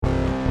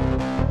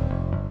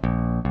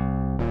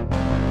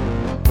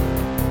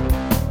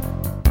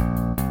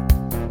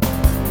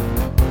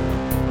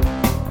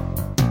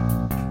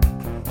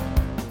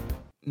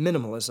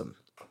minimalism.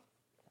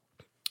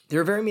 There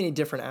are very many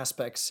different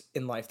aspects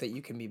in life that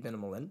you can be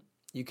minimal in.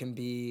 You can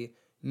be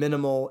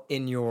minimal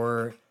in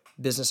your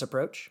business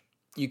approach.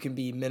 You can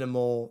be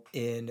minimal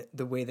in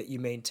the way that you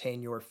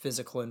maintain your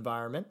physical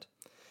environment.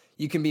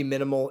 You can be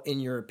minimal in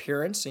your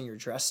appearance and your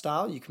dress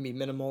style. You can be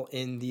minimal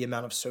in the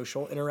amount of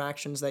social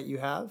interactions that you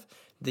have,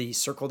 the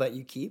circle that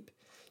you keep.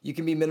 You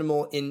can be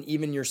minimal in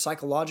even your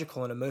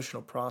psychological and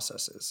emotional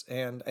processes.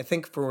 And I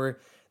think for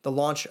the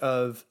launch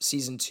of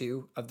season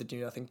 2 of the Do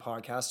Nothing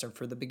podcast and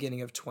for the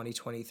beginning of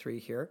 2023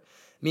 here,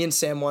 me and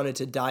Sam wanted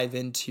to dive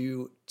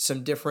into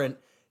some different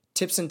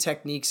tips and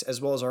techniques as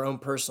well as our own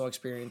personal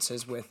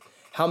experiences with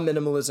how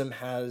minimalism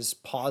has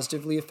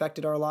positively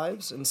affected our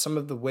lives and some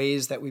of the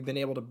ways that we've been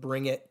able to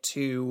bring it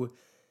to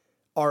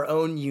our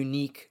own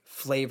unique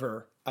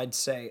flavor, I'd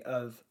say,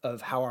 of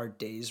how our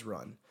days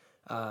run.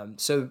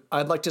 So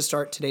I'd like to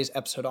start today's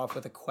episode off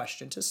with a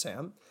question to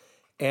Sam.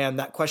 And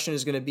that question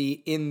is going to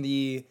be in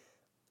the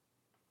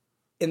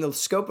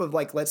scope of,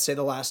 like, let's say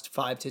the last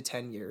 5 to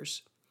 10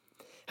 years.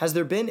 Has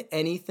there been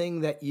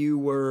anything that you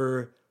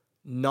were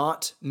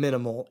not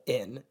minimal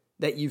in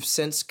that you've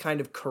since kind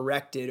of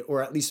corrected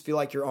or at least feel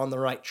like you're on the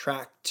right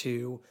track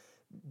to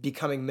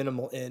becoming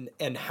minimal in?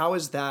 And how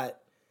has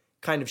that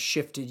kind of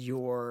shifted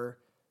your,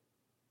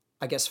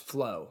 I guess,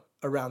 flow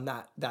around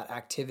that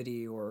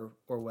activity or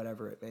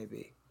whatever it may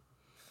be?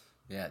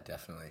 Yeah,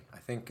 definitely. I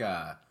think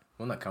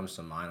one that comes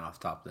to mind off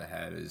the top of the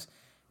head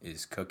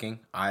is cooking.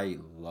 I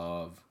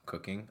love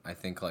cooking. I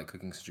think like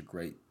cooking is such a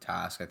great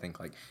task. I think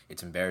like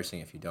it's embarrassing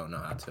if you don't know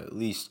how to at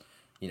least,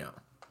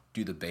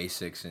 do the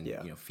basics and,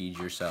 feed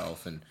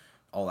yourself and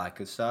all that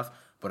good stuff.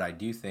 But I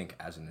do think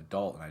as an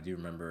adult, and I do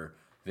remember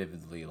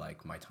vividly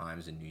like my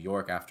times in New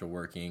York after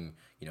working,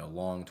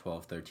 long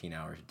 12, 13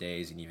 hours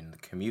days and even the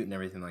commute and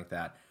everything like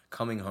that,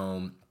 coming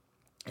home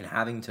and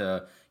having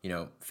to,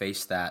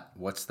 face that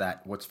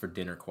what's for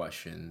dinner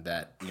question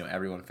that,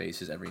 everyone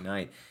faces every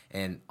night.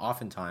 And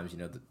oftentimes,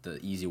 the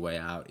easy way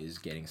out is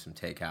getting some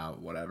takeout,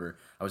 whatever.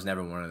 I was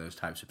never one of those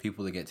types of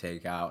people to get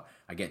takeout.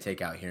 I get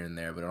takeout here and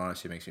there, but it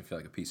honestly makes me feel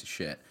like a piece of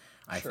shit.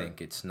 I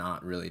think it's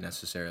not really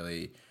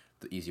necessarily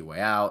the easy way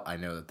out. I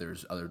know that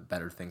there's other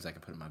better things I can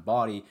put in my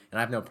body, and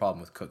I have no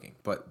problem with cooking.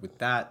 But with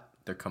that,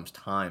 there comes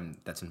time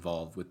that's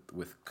involved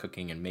with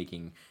cooking and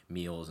making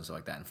meals and stuff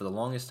like that. And for the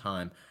longest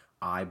time,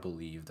 I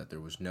believed that there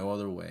was no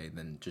other way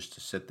than just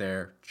to sit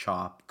there,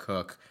 chop,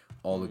 cook,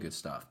 all the good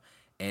stuff.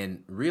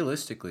 And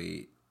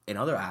realistically, in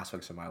other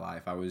aspects of my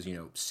life, I was,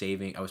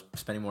 saving, I was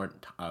spending more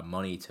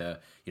money to,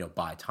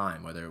 buy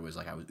time, whether it was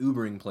like I was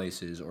Ubering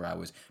places or I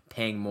was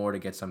paying more to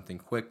get something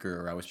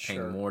quicker or I was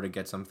paying more to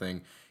get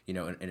something, in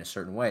a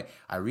certain way.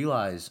 I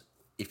realized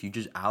if you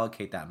just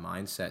allocate that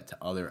mindset to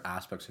other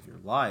aspects of your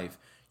life,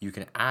 you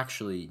can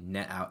actually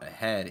net out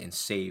ahead and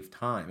save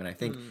time. And I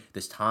think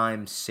this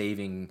time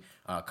saving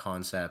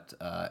concept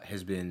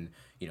has been,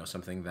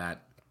 something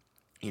that,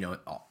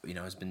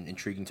 has been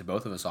intriguing to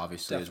both of us,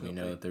 obviously, as we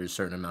know that there's a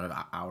certain amount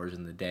of hours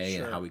in the day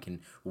and how we can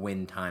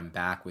win time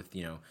back with,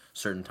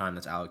 certain time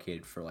that's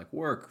allocated for like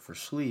work, for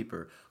sleep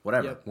or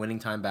whatever. Yep. Winning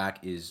time back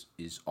is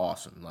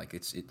awesome. Like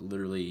it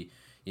literally,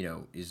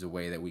 is a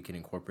way that we can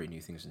incorporate new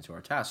things into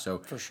our tasks.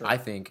 So I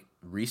think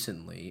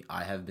recently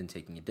I have been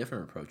taking a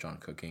different approach on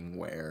cooking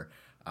where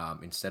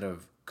instead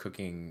of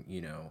cooking,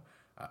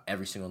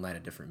 every single night a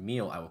different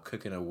meal, I will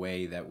cook in a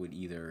way that would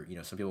either,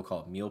 some people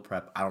call it meal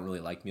prep. I don't really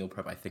like meal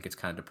prep. I think it's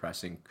kind of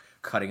depressing.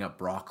 Cutting up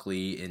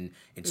broccoli in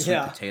sweet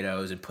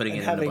potatoes and putting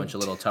it in a bunch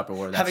of little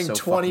Tupperware. That's having so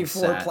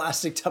 24 fucking sad.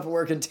 Plastic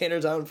Tupperware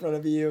containers out in front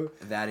of you.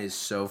 That is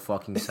so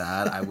fucking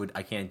sad.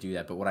 I can't do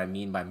that. But what I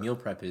mean by meal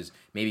prep is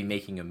maybe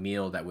making a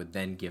meal that would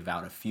then give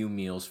out a few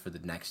meals for the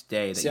next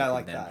day that you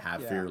can then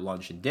have for your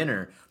lunch and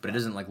dinner, but it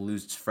doesn't like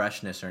lose its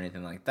freshness or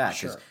anything like that.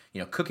 Because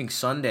cooking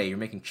Sunday, you're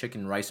making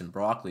chicken, rice, and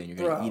broccoli, and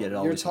you're gonna eat it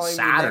all until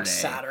Saturday. Next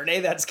Saturday,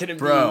 that's gonna be.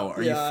 Bro,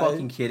 are you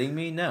fucking kidding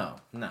me? No.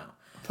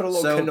 Put a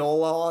little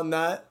canola on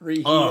that,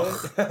 reheat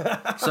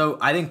it. So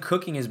I think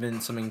cooking has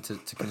been something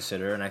to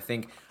consider, and I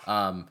think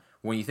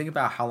when you think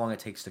about how long it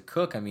takes to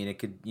cook, I mean, it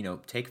could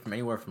take from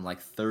anywhere from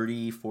like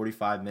 30,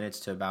 45 minutes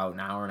to about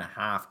an hour and a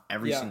half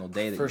every single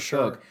day that you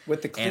cook.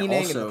 With the cleaning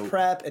and the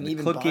prep and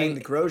even buying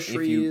the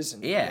groceries.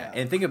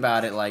 And think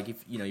about it, like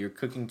if you're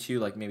cooking too,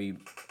 like maybe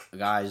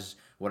guys,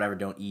 whatever,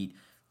 don't eat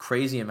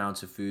crazy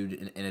amounts of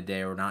food in a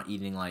day or not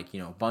eating like,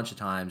 a bunch of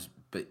times,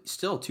 but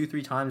still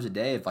 2-3 times a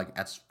day, if like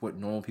that's what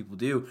normal people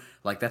do,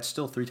 like that's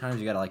still 3 times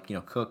you gotta like,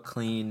 cook,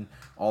 clean,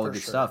 all the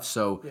good stuff.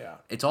 So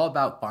it's all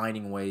about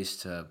finding ways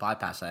to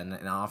bypass that.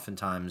 And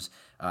oftentimes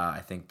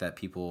I think that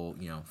people,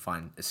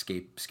 find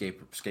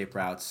escape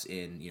routes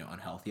in,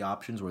 unhealthy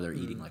options where they're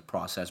eating like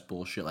processed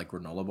bullshit like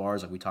granola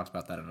bars. Like we talked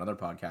about that in another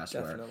podcast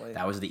where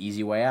that was the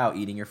easy way out,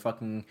 eating your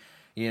fucking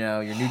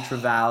your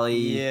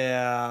Nutri-Valley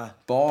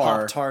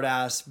bar. Pop-Tart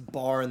ass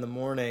bar in the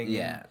morning.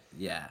 Yeah.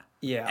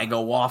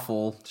 Eggo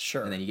waffle.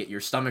 Sure. And then you get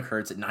your stomach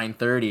hurts at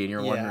 9:30 and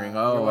you're wondering,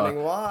 you're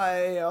wondering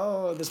why?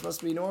 Oh, this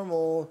must be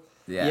normal.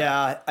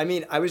 Yeah. I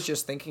mean, I was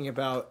just thinking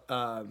about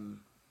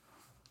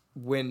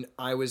when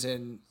I was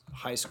in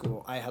high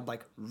school, I had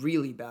like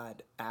really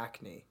bad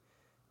acne.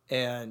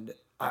 And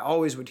I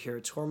always would hear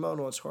it's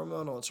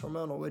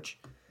hormonal, which,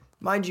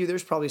 mind you,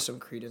 there's probably some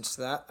credence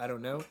to that. I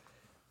don't know.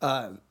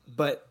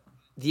 But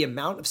the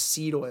amount of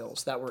seed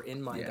oils that were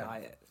in my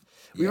diet.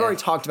 We've already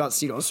talked about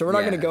seed oils, so we're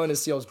not going to go into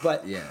seed oils.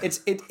 But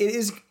it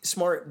is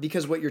smart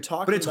because what you're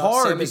talking about, but it's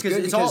hard Sam, because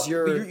is it's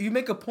good you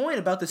make a point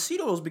about the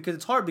seed oils because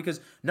it's hard because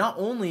not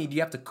only do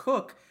you have to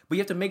cook, but you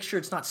have to make sure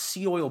it's not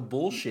seed oil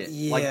bullshit.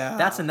 Yeah. Like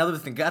that's another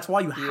thing. That's why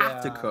you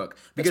have to cook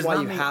because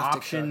not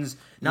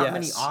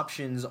many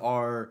options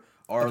are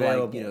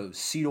available. like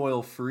seed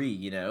oil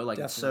free. Like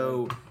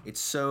Definitely.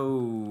 it's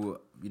so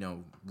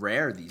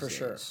rare these days.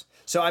 Sure.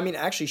 So I mean,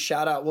 actually,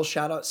 we'll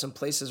shout out some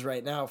places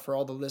right now for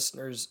all the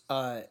listeners.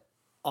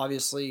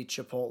 Obviously,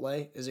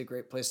 Chipotle is a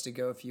great place to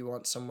go if you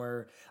want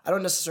somewhere. I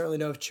don't necessarily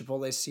know if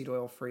Chipotle is seed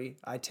oil free.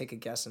 I take a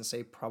guess and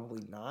say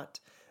probably not,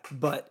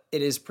 but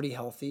it is pretty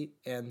healthy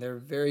and they're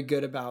very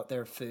good about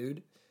their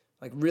food,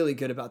 like really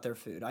good about their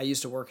food. I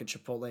used to work at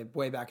Chipotle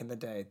way back in the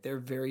day. They're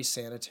very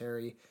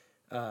sanitary.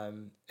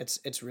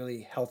 It's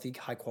really healthy,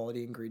 high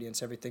quality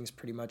ingredients. Everything's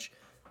pretty much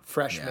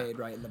fresh made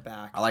right in the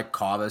back. I like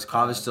Cava's.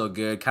 Cava's still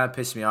good. Kind of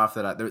pissed me off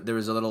that there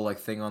was a little like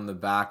thing on the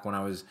back when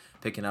I was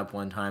picking up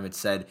one time. It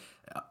said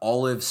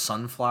olive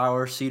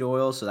sunflower seed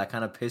oil, so that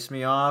kind of pissed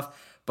me off.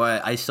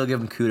 But I still give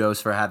them kudos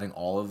for having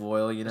olive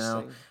oil,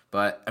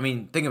 But I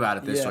mean, think about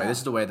it this way. This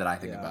is the way that I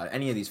think about it.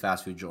 Any of these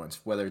fast food joints,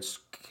 whether it's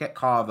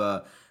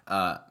Cava,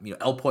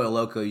 El Pollo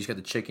Loco, you just get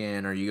the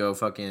chicken, or you go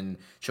fucking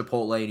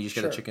Chipotle and you just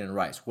get the chicken and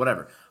rice,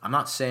 whatever. I'm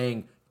not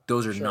saying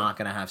those are not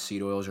going to have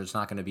seed oils or it's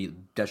not going to be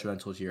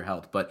detrimental to your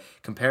health. But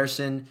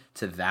comparison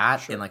to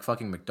that in like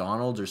fucking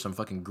McDonald's or some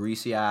fucking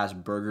greasy ass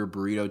burger,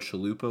 burrito,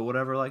 chalupa,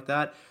 whatever like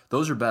that,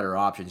 those are better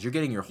options. You're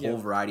getting your whole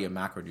variety of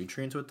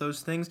macronutrients with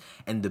those things.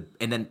 And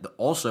then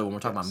also when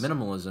we're talking about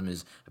minimalism,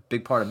 is a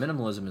big part of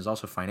minimalism is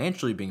also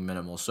financially being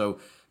minimal. So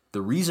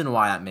the reason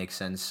why that makes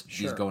sense,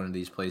 these going to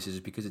these places, is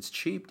because it's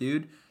cheap,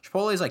 dude.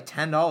 Chipotle is like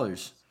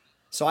 $10.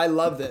 So I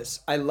love this.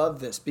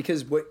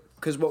 Because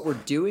what we're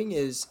doing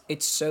is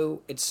it's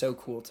so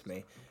cool to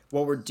me.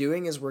 What we're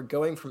doing is we're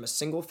going from a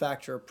single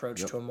factor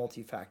approach to a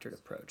multi-factored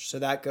approach. So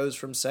that goes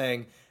from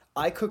saying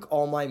I cook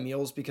all my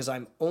meals because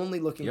I'm only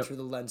looking through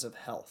the lens of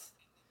health.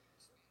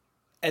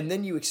 And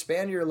then you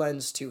expand your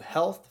lens to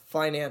health,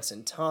 finance,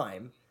 and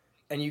time,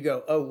 and you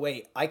go, oh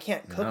wait, I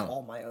can't cook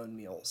all my own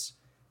meals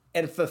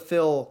and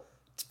fulfill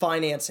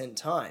finance and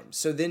time.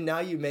 So then now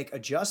you make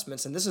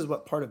adjustments, and this is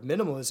what part of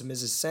minimalism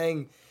is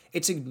saying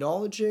it's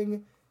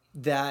acknowledging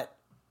that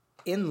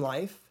in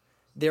life,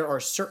 there are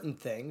certain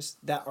things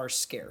that are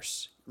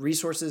scarce,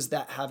 resources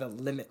that have a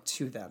limit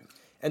to them.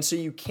 And so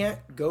you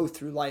can't go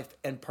through life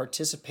and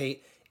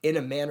participate in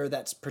a manner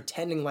that's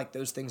pretending like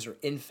those things are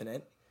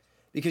infinite,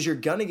 because you're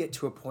going to get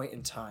to a point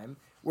in time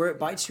where it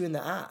bites you in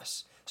the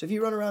ass. So if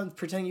you run around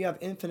pretending you have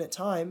infinite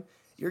time,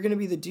 you're going to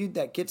be the dude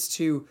that gets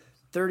to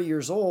 30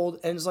 years old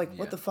and is like,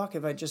 what the fuck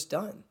have I just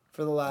done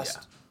for the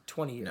last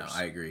 20 years? No,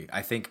 I agree.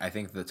 I think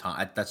the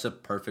time, that's a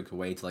perfect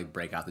way to like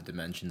break out the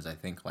dimensions. I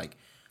think like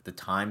the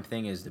time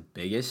thing is the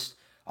biggest,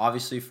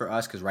 obviously, for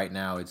us, because right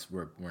now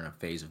we're in a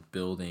phase of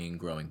building,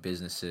 growing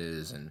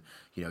businesses, and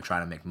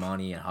trying to make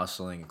money and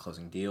hustling and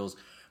closing deals.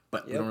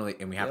 But we don't really,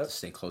 and we have to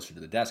stay closer to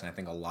the desk. And I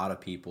think a lot of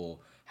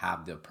people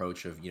have the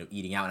approach of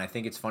eating out. And I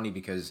think it's funny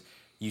because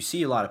you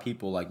see a lot of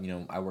people like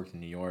I worked in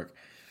New York,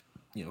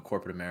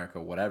 corporate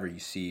America, whatever. You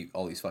see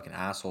all these fucking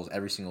assholes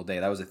every single day.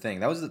 That was the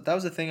thing. That was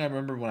the thing I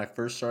remember when I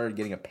first started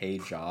getting a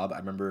paid job. I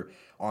remember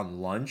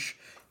on lunch,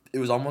 it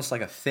was almost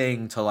like a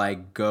thing to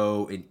like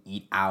go and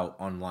eat out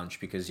on lunch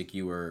because like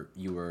you were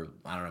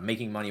I don't know,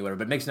 making money, whatever.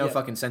 But it makes no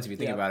fucking sense if you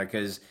think about it,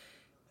 because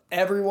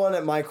everyone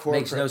at my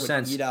corporate makes no would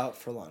sense. eat out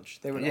for lunch.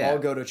 They would all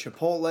go to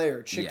Chipotle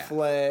or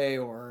Chick-fil-A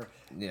or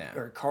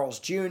Carl's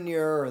Jr.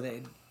 or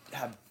they'd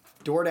have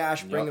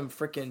DoorDash bring them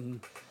freaking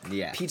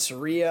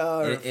pizzeria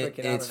or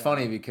freaking. It's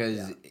funny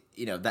because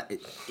that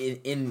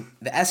in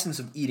the essence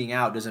of eating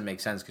out doesn't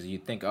make sense, because you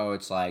think, oh,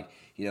 it's like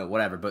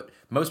whatever. But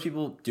most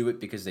people do it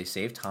because they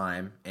save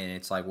time and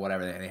it's like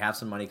whatever. They have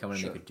some money coming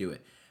in, they could do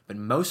it. But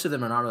most of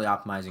them are not really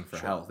optimizing for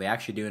health. They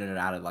actually doing it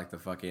out of like the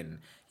fucking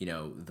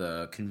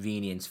the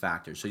convenience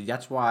factor. So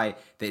that's why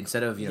they,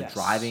 instead of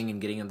driving and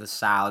getting the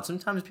salad,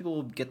 sometimes people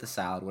will get the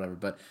salad, whatever.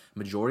 But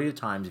majority of the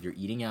times, if you're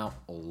eating out,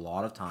 a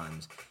lot of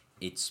times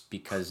it's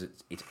because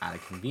it's out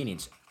of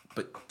convenience.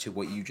 But to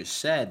what you just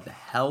said, the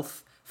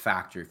health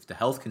factor, the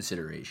health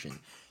consideration,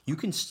 you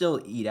can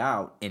still eat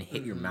out and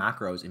hit your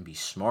macros and be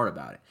smart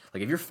about it.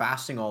 Like if you're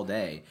fasting all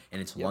day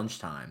and it's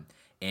lunchtime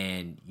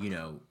and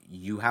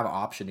you have an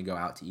option to go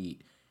out to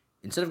eat,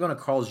 instead of going to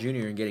Carl's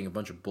Jr. and getting a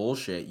bunch of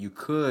bullshit, you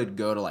could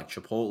go to like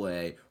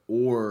Chipotle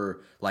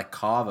or like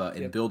Cava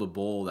and build a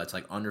bowl that's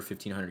like under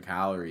 1,500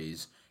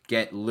 calories.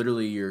 Get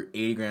literally your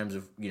 80 grams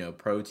of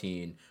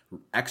protein,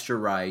 extra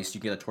rice.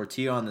 You can get a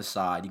tortilla on the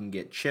side. You can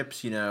get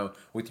chips,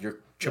 with your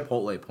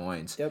Chipotle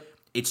points.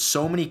 It's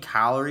so many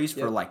calories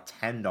for like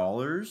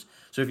 $10.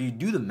 So if you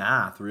do the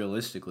math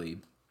realistically,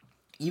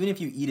 even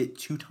if you eat it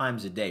 2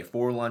 times a day,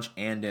 for lunch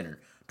and dinner,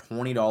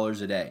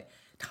 $20 a day,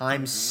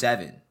 times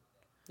 7.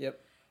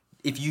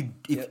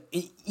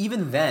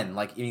 even then,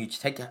 like you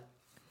take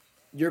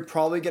you're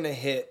probably going to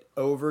hit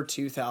over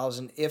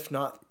 2,000, if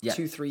not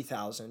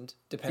 3,000,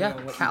 depending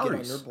on what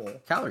calories, you get on your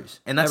bowl. Calories.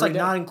 And that's Every like day.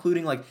 not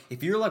including like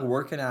if you're like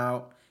working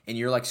out and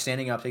you're like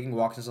standing up, taking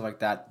walks and stuff like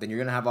that, then you're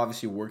going to have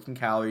obviously working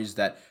calories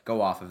that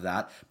go off of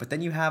that. But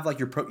then you have like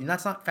your protein.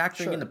 That's not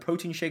factoring in the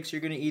protein shakes you're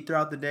going to eat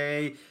throughout the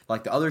day,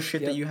 like the other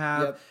shit that you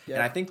have. Yep.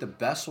 And I think the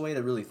best way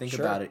to really think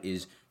about it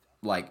is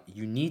like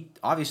you need,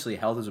 obviously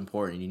health is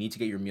important and you need to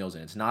get your meals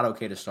in. It's not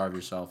okay to starve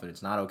yourself, and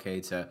it's not okay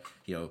to,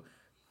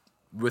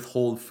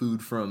 withhold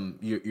food from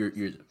your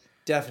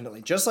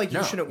definitely. Just like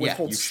you shouldn't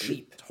withhold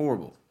sleep. It's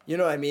horrible. You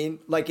know what I mean?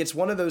 Like it's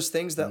one of those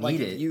things that like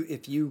it.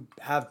 if you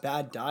have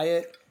bad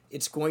diet,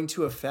 it's going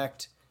to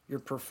affect your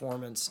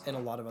performance in a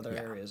lot of other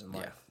areas in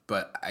life. Yeah.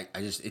 But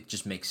it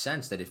just makes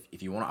sense that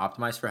if you want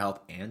to optimize for health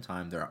and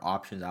time, there are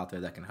options out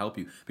there that can help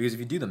you. Because if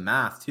you do the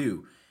math too,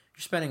 you're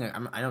spending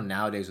I know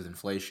nowadays with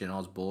inflation and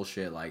all this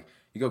bullshit, like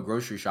you go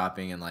grocery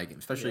shopping and like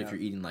especially if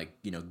you're eating like,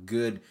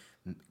 good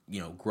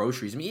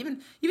groceries. I mean,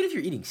 even if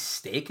you're eating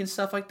steak and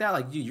stuff like that,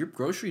 like dude, your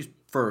groceries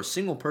for a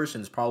single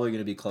person is probably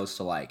going to be close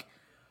to like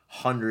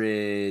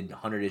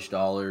 $100-ish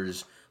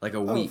like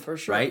a week, for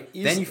sure. Right?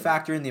 Easily. Then you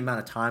factor in the amount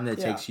of time that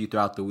it takes you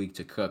throughout the week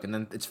to cook. And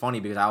then it's funny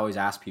because I always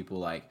ask people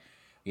like,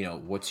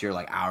 what's your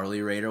like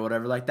hourly rate or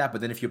whatever like that. But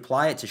then if you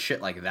apply it to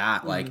shit like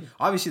that, like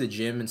obviously the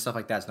gym and stuff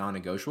like that's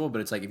non-negotiable, but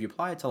it's like if you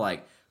apply it to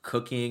like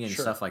cooking and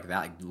stuff like that,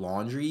 like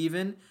laundry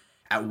even,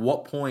 at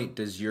what point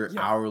does your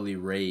hourly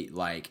rate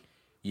like,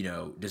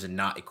 does it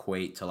not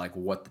equate to like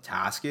what the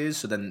task is?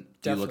 So then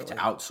you look to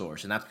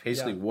outsource. And that's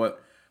basically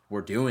what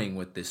we're doing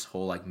with this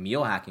whole like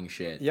meal hacking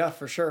shit. Yeah,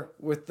 for sure.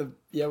 With the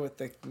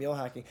meal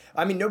hacking.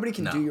 I mean, nobody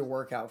can do your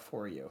workout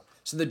for you.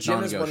 So the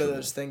gym is one of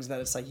those things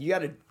that it's like you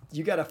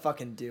gotta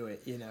fucking do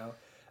it,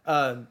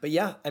 But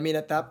yeah, I mean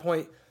at that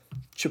point,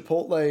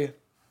 Chipotle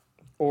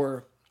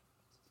or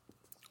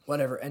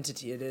whatever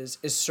entity it is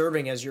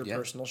serving as your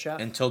personal chef.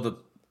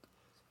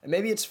 And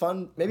maybe it's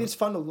fun. Maybe it's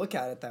fun to look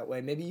at it that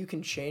way. Maybe you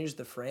can change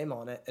the frame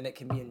on it, and it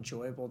can be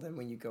enjoyable then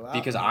when you go out.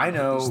 Because I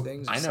know,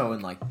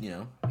 in like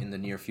in the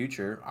near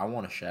future, I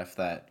want a chef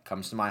that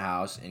comes to my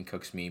house and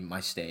cooks me my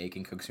steak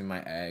and cooks me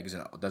my eggs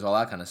and does all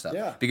that kind of stuff.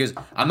 Yeah. Because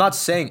I'm not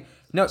saying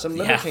some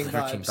Liver King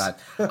vibes.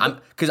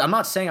 Because I'm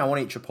not saying I want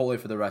to eat Chipotle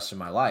for the rest of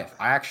my life.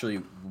 I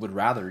actually would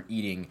rather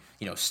eating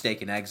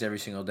steak and eggs every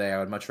single day. I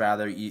would much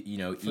rather eat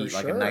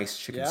like a nice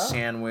chicken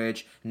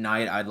sandwich.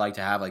 Night I'd like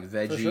to have like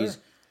veggies.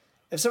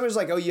 If someone's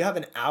like, "Oh, you have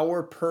an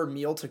hour per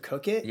meal to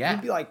cook it,"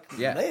 you'd be like,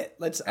 "Lit,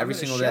 let's every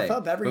single day."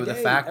 Up every but day, the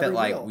fact that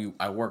like meal.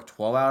 I work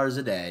 12 hours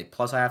a day,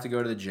 plus I have to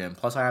go to the gym,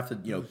 plus I have to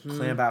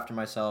clean up after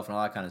myself and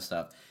all that kind of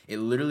stuff. It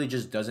literally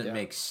just doesn't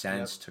make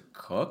sense to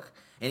cook,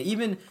 and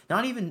even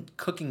not even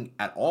cooking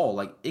at all.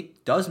 Like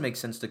it does make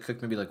sense to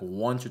cook maybe like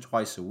once or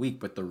twice a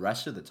week, but the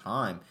rest of the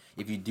time,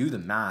 if you do the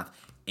math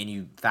and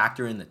you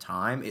factor in the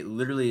time, it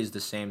literally is the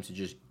same to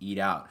just eat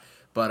out.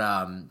 But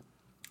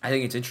I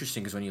think it's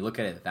interesting because when you look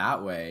at it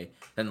that way,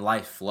 then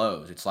life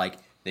flows. It's like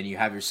then you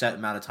have your set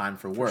amount of time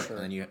for work, and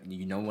then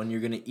you know when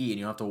you're gonna eat, and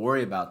you don't have to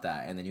worry about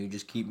that, and then you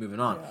just keep moving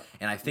on. Yeah.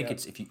 And I think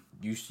it's if you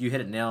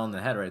hit it nail on the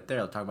head right there.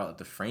 I'll talk about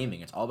the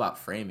framing. It's all about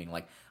framing.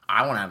 Like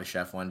I want to have a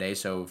chef one day,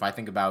 so if I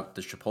think about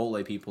the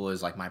Chipotle people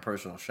as like my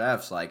personal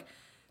chefs, like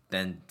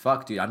then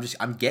fuck, dude,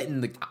 I'm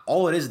getting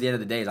all it is at the end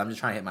of the day is I'm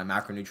just trying to hit my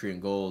macronutrient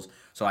goals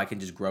so I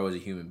can just grow as a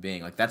human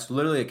being. Like that's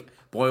literally like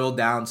boiled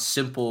down,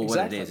 simple what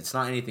it is. It's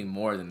not anything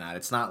more than that.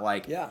 It's not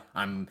like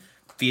I'm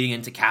feeding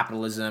into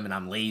capitalism and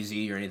I'm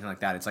lazy or anything like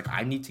that. It's like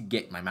I need to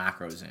get my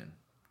macros in.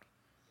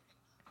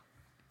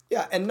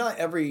 Yeah, and not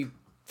every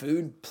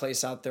food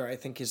place out there I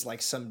think is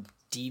like some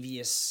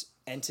devious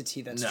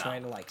entity that's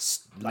trying to like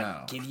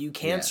give you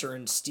cancer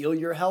and steal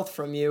your health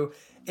from you.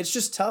 It's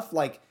just tough.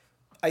 Like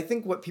I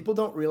think what people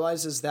don't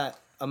realize is that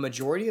a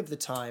majority of the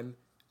time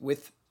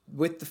with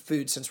the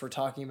food, since we're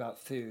talking about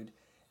food,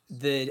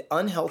 the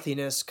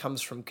unhealthiness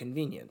comes from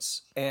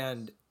convenience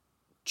and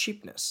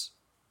cheapness.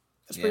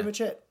 That's pretty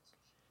much it.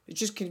 It's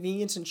just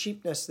convenience and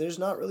cheapness. There's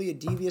not really a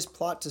devious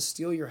plot to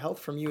steal your health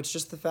from you. It's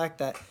just the fact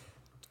that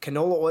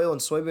canola oil and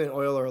soybean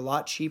oil are a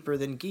lot cheaper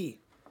than ghee.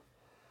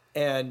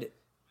 And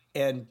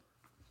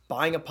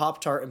buying a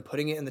Pop-Tart and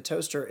putting it in the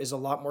toaster is a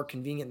lot more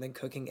convenient than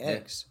cooking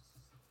eggs.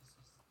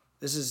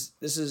 This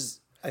is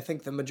I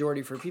think the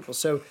majority for people.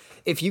 So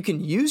if you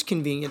can use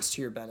convenience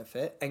to your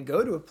benefit and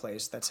go to a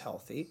place that's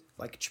healthy,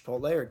 like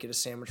Chipotle, or get a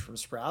sandwich from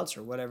Sprouts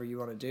or whatever you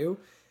want to do,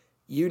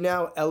 you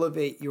now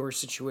elevate your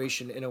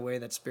situation in a way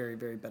that's very,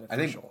 very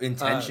beneficial. I think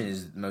intention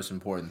is the most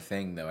important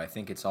thing, though. I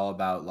think it's all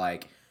about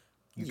like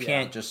you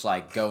can't just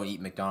like go and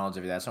eat McDonald's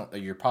every day. That's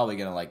not, you're probably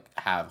gonna like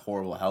have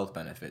horrible health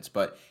benefits.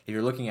 But if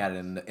you're looking at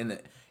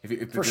it if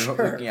you're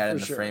looking at it in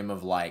the frame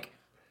of like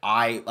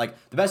the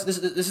best. This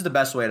is the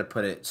best way to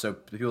put it, so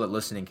the people that are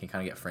listening can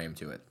kind of get framed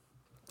to it.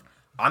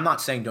 I'm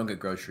not saying don't get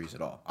groceries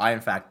at all. I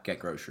in fact get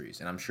groceries,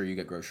 and I'm sure you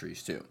get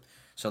groceries too.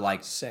 So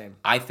like, Same.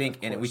 I think,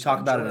 and we talk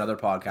about it in another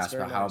podcast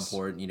very about how nice.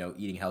 important,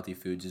 eating healthy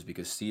foods is,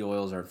 because seed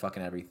oils are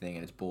fucking everything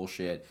and it's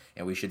bullshit,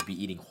 and we should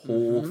be eating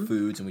whole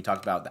foods. And we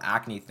talked about the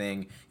acne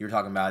thing. You were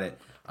talking about it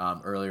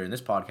earlier in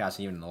this podcast,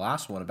 and even in the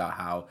last one, about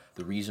how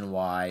the reason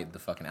why the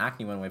fucking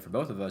acne went away for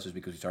both of us is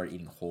because we started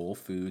eating whole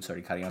foods,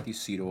 started cutting out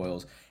these seed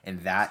oils,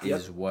 and that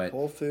is what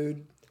whole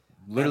food.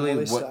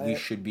 literally what we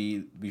should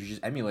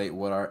just emulate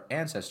what our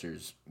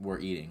ancestors were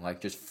eating,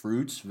 like just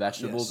fruits,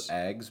 vegetables,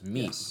 eggs,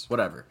 meat,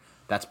 whatever.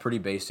 That's pretty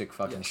basic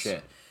fucking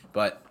shit.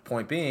 But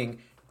point being,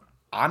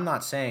 I'm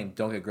not saying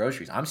don't get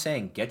groceries. I'm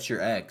saying get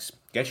your eggs,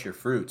 get your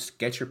fruits,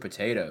 get your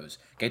potatoes,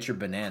 get your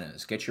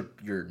bananas, get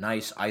your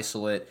nice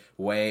isolate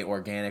whey,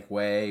 organic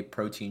whey,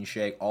 protein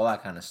shake, all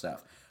that kind of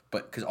stuff.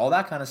 But because all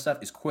that kind of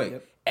stuff is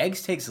quick.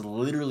 Eggs takes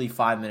literally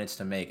 5 minutes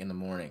to make in the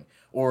morning.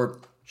 Or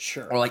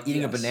like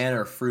eating a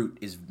banana or fruit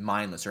is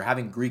mindless. Or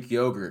having Greek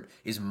yogurt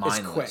is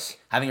mindless.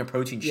 Having a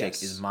protein shake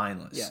is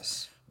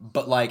mindless.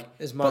 But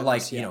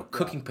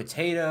cooking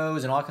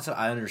potatoes and all that kind of stuff,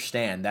 I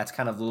understand. That's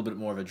kind of a little bit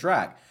more of a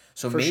drag.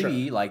 So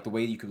like the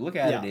way you could look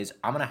at it is,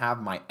 I'm gonna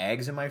have my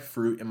eggs and my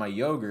fruit and my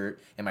yogurt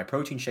and my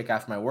protein shake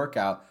after my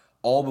workout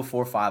all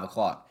before 5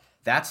 o'clock.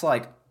 That's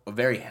like a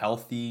very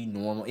healthy,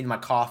 normal, in my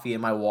coffee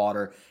and my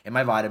water and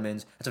my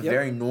vitamins. That's a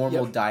very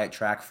normal diet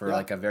track for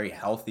like a very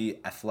healthy,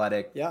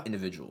 athletic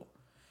individual.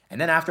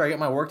 And then after I get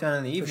my work done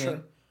in the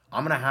evening,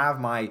 I'm gonna have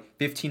my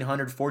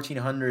 1,500,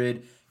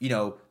 1,400,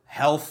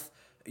 health,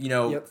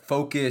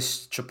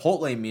 focused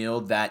Chipotle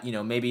meal that,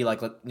 maybe and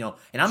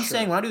I'm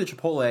saying when I do the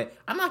Chipotle,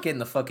 I'm not getting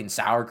the fucking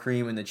sour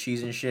cream and the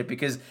cheese and shit,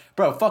 because,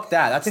 bro, fuck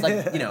that. That's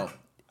like,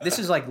 this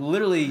is like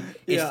literally,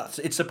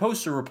 it's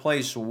supposed to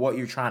replace what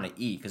you're trying to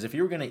eat. Because if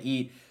you were going to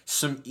eat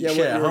some shit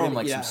at home,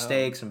 like some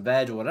steak, some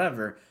veg, or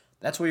whatever,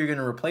 that's what you're going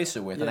to replace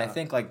it with. And I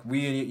think like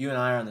you and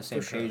I are on the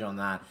same page on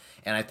that.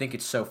 And I think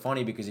it's so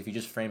funny because if you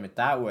just frame it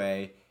that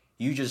way,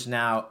 you just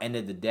now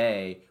ended the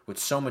day with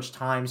so much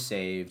time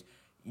saved.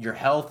 Your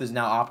health is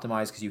now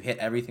optimized because you hit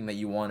everything that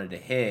you wanted to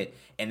hit.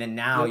 And then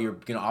now you're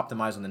going to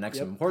optimize on the next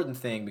important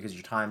thing, because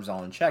your time's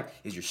all in check,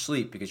 is your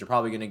sleep. Because you're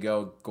probably going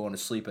to go into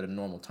sleep at a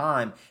normal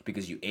time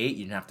because you ate,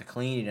 you didn't have to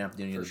clean, you didn't have to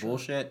do any of the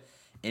bullshit.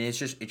 And it's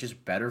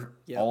just better,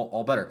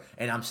 all better.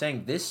 And I'm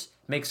saying this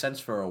makes sense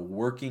for a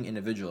working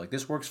individual. Like,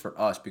 this works for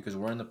us because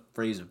we're in the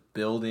phase of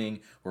building,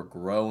 we're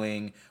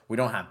growing, we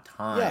don't have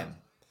time. Yeah.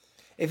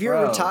 If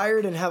you're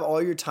retired and have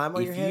all your time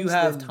on your hands, if you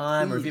have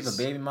time, or if you have a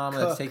baby mama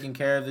that's taking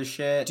care of this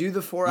shit, do the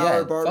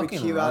 4-hour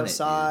barbecue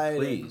outside.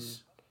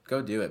 Please,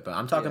 go do it. But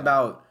I'm talking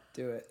about...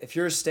 Do it. If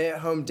you're a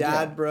stay-at-home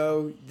dad,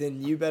 bro,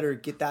 then you better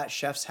get that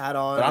chef's hat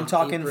on. But I'm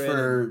talking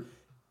for...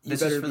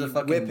 This is for the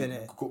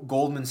fucking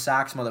Goldman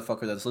Sachs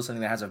motherfucker that's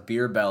listening that has a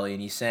beer belly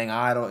and he's saying,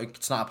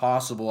 it's not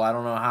possible, I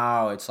don't know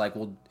how. It's like,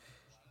 well...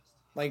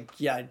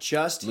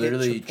 just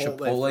literally hit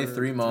Chipotle for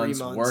 3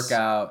 months, work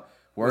out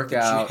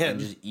and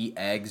just eat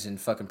eggs and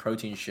fucking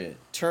protein shit.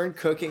 Turn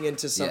cooking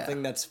into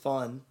something that's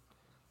fun.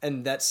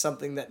 And that's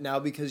something that now,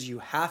 because you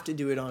have to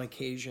do it on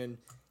occasion,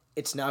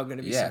 it's now going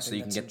to be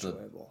something that's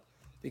enjoyable.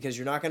 Because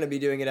you're not going to be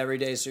doing it every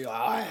day, so you're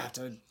like, I have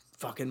to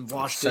fucking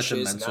wash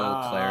dishes. Such a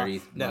mental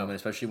clarity moment,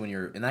 especially when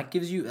you're... And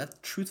that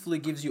truthfully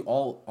gives you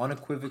all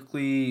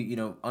unequivocally,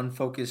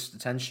 unfocused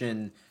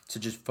attention to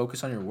just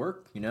focus on your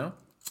work, Yep.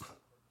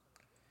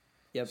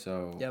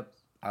 So... Yep.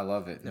 I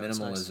love it. No,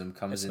 Minimalism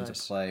comes into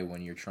play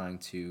when you're trying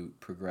to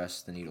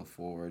progress the needle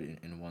forward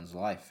in one's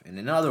life, and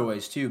in other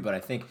ways too. But I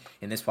think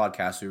in this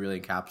podcast we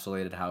really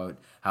encapsulated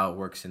how it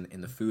works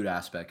in the food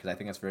aspect, because I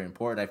think that's very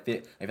important. I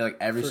feel like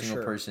every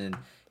single person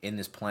in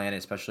this planet,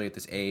 especially at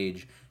this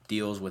age,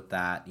 deals with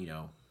that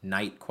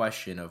night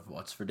question of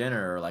what's for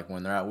dinner, or like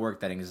when they're at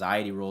work, that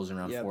anxiety rolls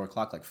around 4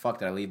 o'clock. Like, fuck,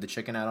 did I leave the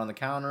chicken out on the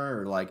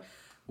counter, or like,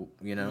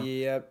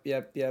 Yep.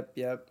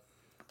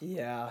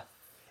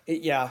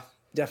 Yeah.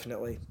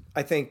 Definitely.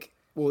 I think,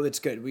 it's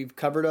good. We've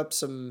covered up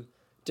some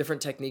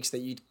different techniques that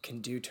you can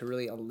do to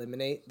really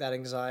eliminate that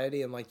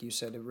anxiety. And like you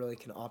said, it really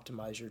can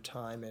optimize your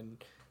time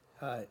and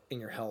in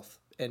your health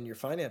and your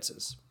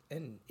finances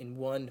in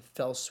one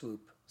fell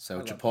swoop.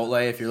 So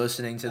Chipotle, if you're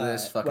listening to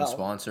this, fucking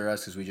sponsor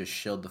us, because we just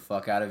shilled the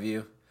fuck out of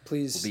you.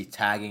 Please. We'll be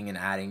tagging and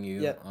adding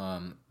you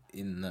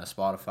in the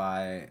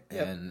Spotify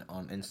and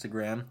on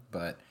Instagram.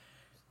 But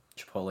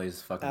Chipotle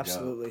is fucking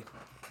absolutely.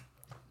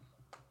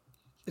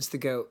 It's the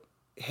GOAT.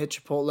 Hit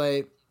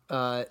Chipotle,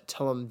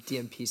 tell them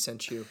DMP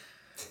sent you.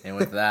 And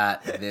with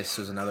that, this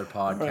was another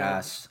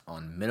podcast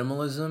on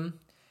minimalism.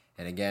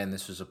 And again,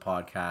 this was a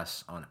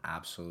podcast on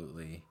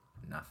absolutely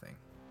nothing.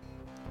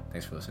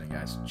 Thanks for listening,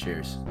 guys.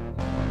 Cheers.